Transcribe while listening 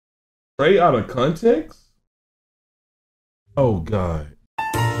Straight out of context? Oh, God. All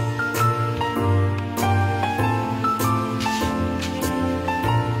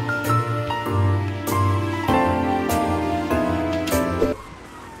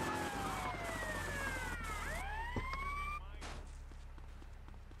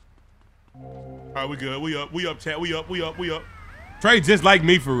right, we good. We up, chat. We up. Trey just like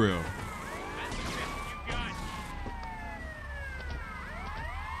me for real.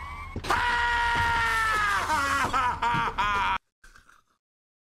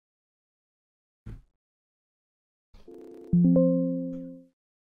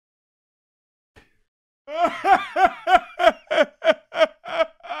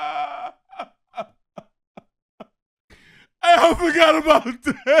 I forgot about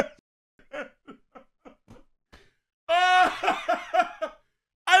that.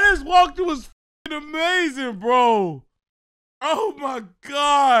 I just walked through, was amazing, bro. Oh my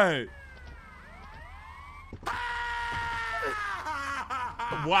God.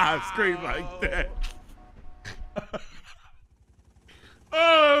 Why I scream like that?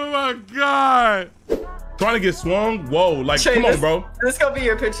 Oh my God. Trying to get swung? Whoa, like, Trey, come on, bro. This gonna be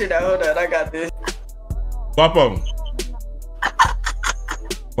your picture now. Hold on, I got this. Guapo.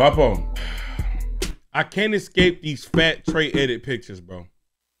 Guapo. I can't escape these fat Trey edit pictures, bro.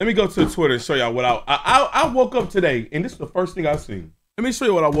 Let me go to Twitter and show y'all what I woke up today, and this is the first thing I seen. Let me show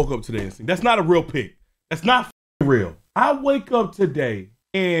you what I woke up today and seen. That's not a real pic. That's not real. I wake up today,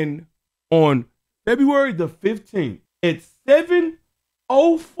 and on February the 15th at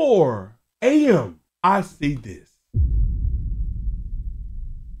 7:04 a.m., I see this.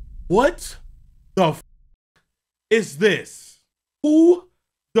 What the is this? Who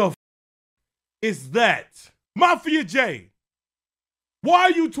the is that? Mafia J, why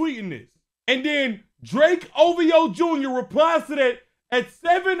are you tweeting this? And then Drake OVO Jr. replies to that at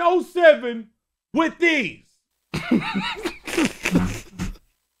 7:07 with these.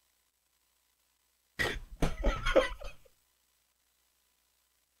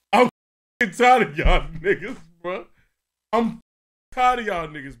 I'm tired of y'all niggas, bro. I'm tired of y'all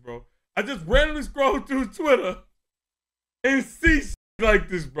niggas, bro. I just randomly scroll through Twitter and see shit like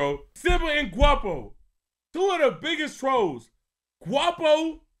this, bro. Simba and Guapo, two of the biggest trolls.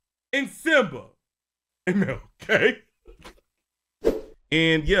 Guapo and Simba. MLK.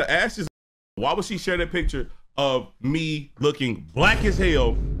 And yeah, Ash is, why would she share that picture of me looking black as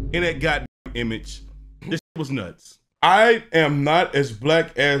hell in that goddamn image? This shit was nuts. I am not as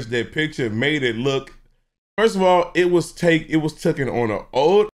black as that picture made it look. First of all, it was taken on an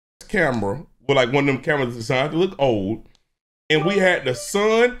old camera with like one of them cameras designed to look old. And we had the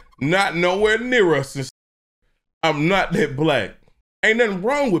sun not nowhere near us. And I'm not that black. Ain't nothing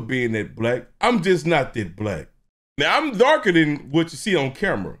wrong with being that black. I'm just not that black. Now, I'm darker than what you see on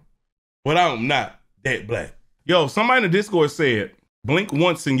camera, but I'm not that black. Yo, somebody in the Discord said, blink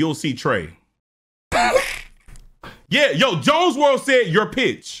once and you'll see Trey. Yeah, yo, Jones World said your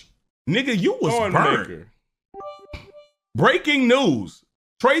pitch. Nigga, you was burned. Breaking news.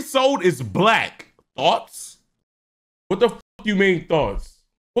 Trey Sold is black. Thoughts? What the fuck you mean thoughts?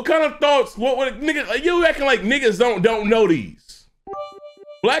 What kind of thoughts? What nigga, you acting like niggas don't know these.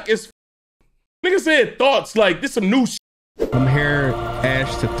 Black is nigga said thoughts like this some new shit. I'm here,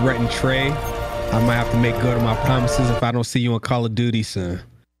 Ash, to threaten Trey. I might have to make good on my promises if I don't see you on Call of Duty soon.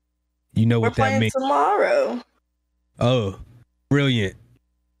 You know what that means. We're playing tomorrow. Oh, brilliant.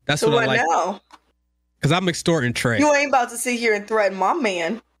 That's so what I like. Now? Because I'm extorting Trey. You ain't about to sit here and threaten my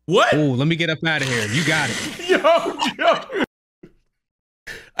man. What? Oh, let me get up out of here. You got it. Yo.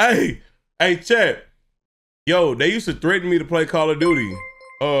 Hey, chat. Yo, they used to threaten me to play Call of Duty.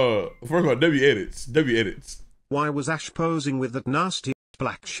 First of all, W edits. Why was Ash posing with that nasty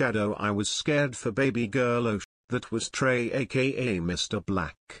black shadow? I was scared for baby girl. Oh, that was Trey, aka Mr.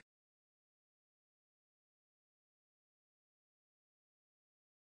 Black.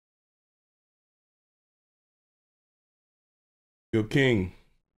 Yo, King,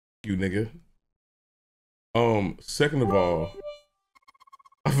 you nigga. Second of all,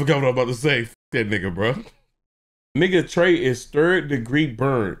 I forgot what I was about to say. F that nigga, bro. Nigga, Trey is 3rd degree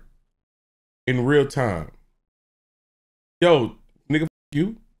burnt in real time. Yo, nigga, f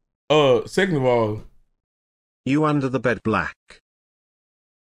you. Second of all, you under the bed black.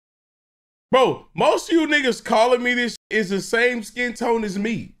 Bro, most of you niggas calling me this is the same skin tone as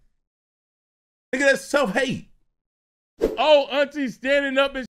me. Nigga, that's self-hate. Oh, auntie standing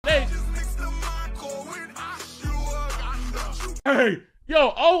up and shit. Hey,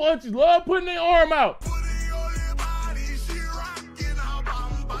 yo, oh, auntie love putting their arm out.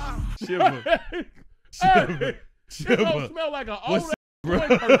 Shiver. Shiver. It don't smell like an old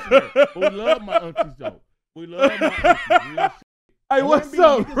But we love my aunties though. We love my aunties. Real shit. Hey, what's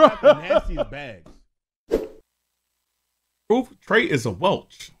up, Niggas bro? got the nastiest bags. Proof Trey is a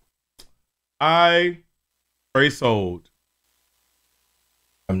Welch. Trey sold.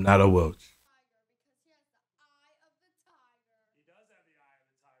 I'm not a Welch.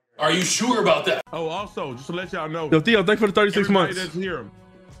 Are you sure about that? Oh, also, just to let y'all know. Yo, Theo, thanks for the 36 everybody months. that's here.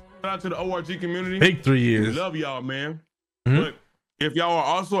 Shout out to the ORG community. Big 3 We years. love y'all, man. Mhm. But if y'all are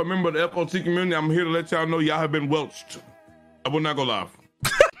also a member of the FOT community, I'm here to let y'all know y'all have been welched. I will not go live.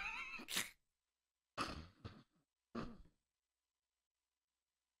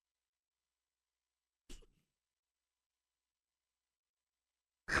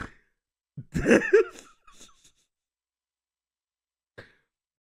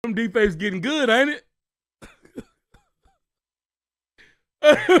 Them deep-fakes getting good, ain't it?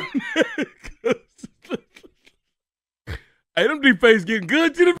 Hey, them deep-fakes getting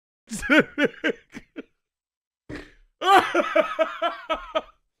good to the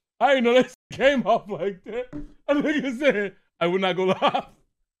I didn't know that came off like that. A nigga said, I would not go live.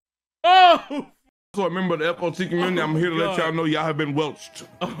 Oh! So a member of the FOT community, I'm here to let God. y'all know y'all have been welched.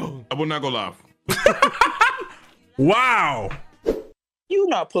 Oh. I will not go live. Wow. You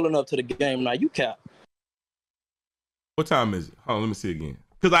not pulling up to the game now. You cap. What time is it? Hold on, let me see again.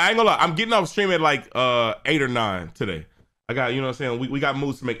 Cause I ain't gonna lie, I'm getting off stream at like 8 or 9 today. I got, you know what I'm saying? We got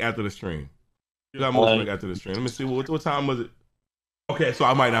moves to make after the stream. We got moves to make after the stream. Let me see, what time was it? Okay, so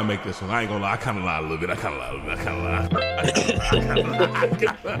I might not make this one. I ain't gonna lie, I kinda lied a little bit.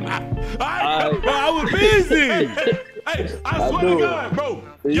 I was busy. Hey, I swear to God, bro.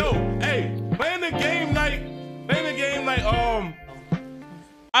 Yo, hey, playing the game night.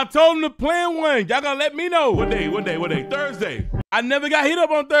 I told him to plan one. Y'all gotta let me know. What day? Thursday. I never got hit up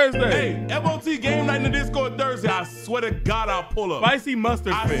on Thursday. Hey, FOT game night in the Discord Thursday. I swear to God, I'll pull up. Spicy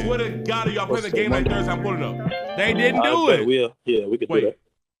mustard I fit. swear to God, if y'all play the game night Thursday, I'm pulling up. They didn't do it. We could do that.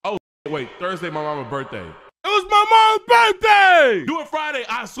 Wait, Thursday, my mama's birthday. It was my mom's birthday. Do it Friday.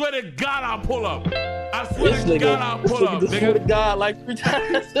 I swear to God, I'll pull up. I swear This to God, I'll pull up, nigga swear to nigga. God like 3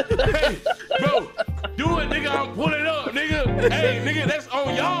 times. Hey, bro, do it, nigga. I'm pulling up, nigga. Hey, nigga, that's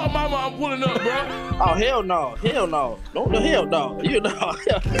on y'all, mama. I'm pulling up, bro. Oh hell no, hell no, no the hell no. You know,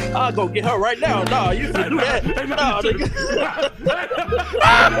 I'll go get her right now. No, you can do that. No, nigga.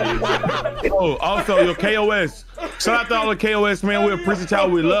 Oh, also, your KOS. Shout out to all the KOS, man. We appreciate y'all.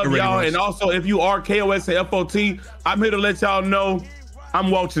 We love y'all. And also, if you are KOS and FOT, I'm here to let y'all know I'm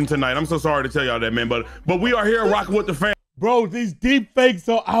watching tonight. I'm so sorry to tell y'all that, man. But we are here rocking with the fam. Bro, these deep fakes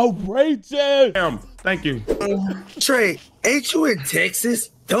are outrageous. Thank you. Trey, ain't you in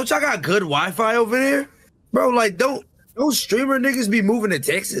Texas? Don't y'all got good Wi-Fi over there? Bro, like, don't streamer niggas be moving to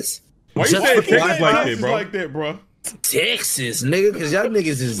Texas? Why you Just saying for Texas Wi-Fi? like that, bro? Texas, nigga, because y'all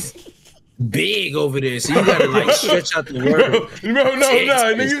niggas is big over there, so you gotta, like, stretch out the word. No. Texas.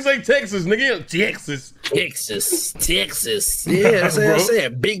 Nigga, you say Texas, nigga. Texas. Texas. Yeah, that's what I'm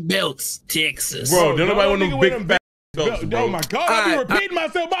saying. Big belts, Texas. Bro, don't nobody want them nigga big with them fat belts, Oh bro. my God, I be repeating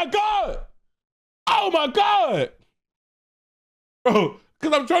myself. My God. Oh my God. Bro,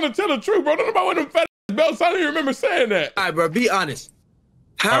 because I'm trying to tell the truth, bro. Don't nobody want them fat belts. I don't even remember saying that. All right, bro, be honest.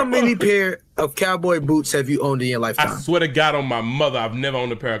 How many pair of cowboy boots have you owned in your I lifetime? swear to God on my mother, I've never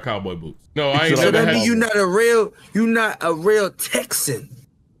owned a pair of cowboy boots. No, I ain't So never that had. means you're not a real Texan.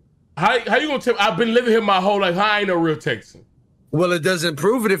 How you gonna tell? I've been living here my whole life. I ain't no real Texan. Well, it doesn't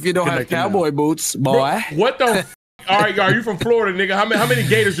prove it if you don't have cowboy boots, boy. What the? All right, are you from Florida, nigga? How many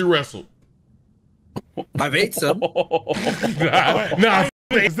gators you wrestled? I've ate some. Nah.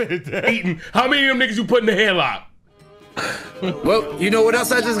 Eating. How many of them niggas you put in the headlock? Well, you know what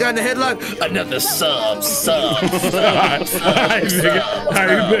else I just got in the headlock? Another sub. All right, nigga. All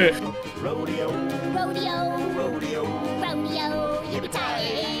right, bet. Rodeo,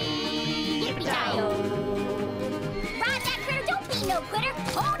 yippee-ki-yay. Ride that critter, don't be no quitter.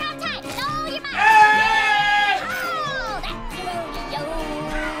 Hold on tight, with all your might. Oh, that's rodeo.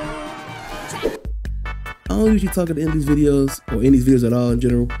 I don't usually talk at the end of these videos, or in these videos at all in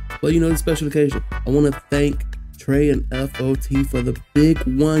general, but you know, it's a special occasion. I want to thank Trey and FOT for the big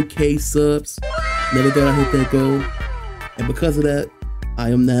 1K subs. Never thought I'd hit that goal. And because of that, I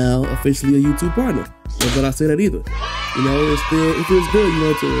am now officially a YouTube partner. Never thought I'd say that either. You know, it feels good, you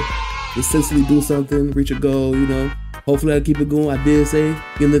know, to essentially do something, reach a goal, you know. Hopefully I keep it going. I did say,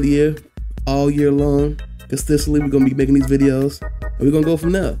 end of the year, all year long, consistently, we're going to be making these videos, and we're going to go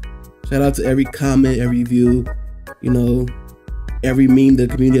from there. Shout out to every comment, every view, you know, every meme the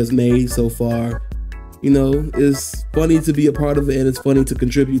community has made so far. You know, it's funny to be a part of it, and it's funny to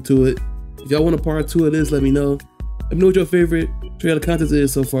contribute to it. If y'all want a part 2 of this, let me know. Let me know what your favorite Show you how the contest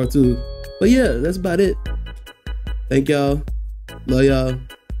is so far too. But yeah, that's about it. Thank y'all. Love y'all.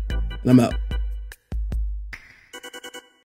 And I'm out.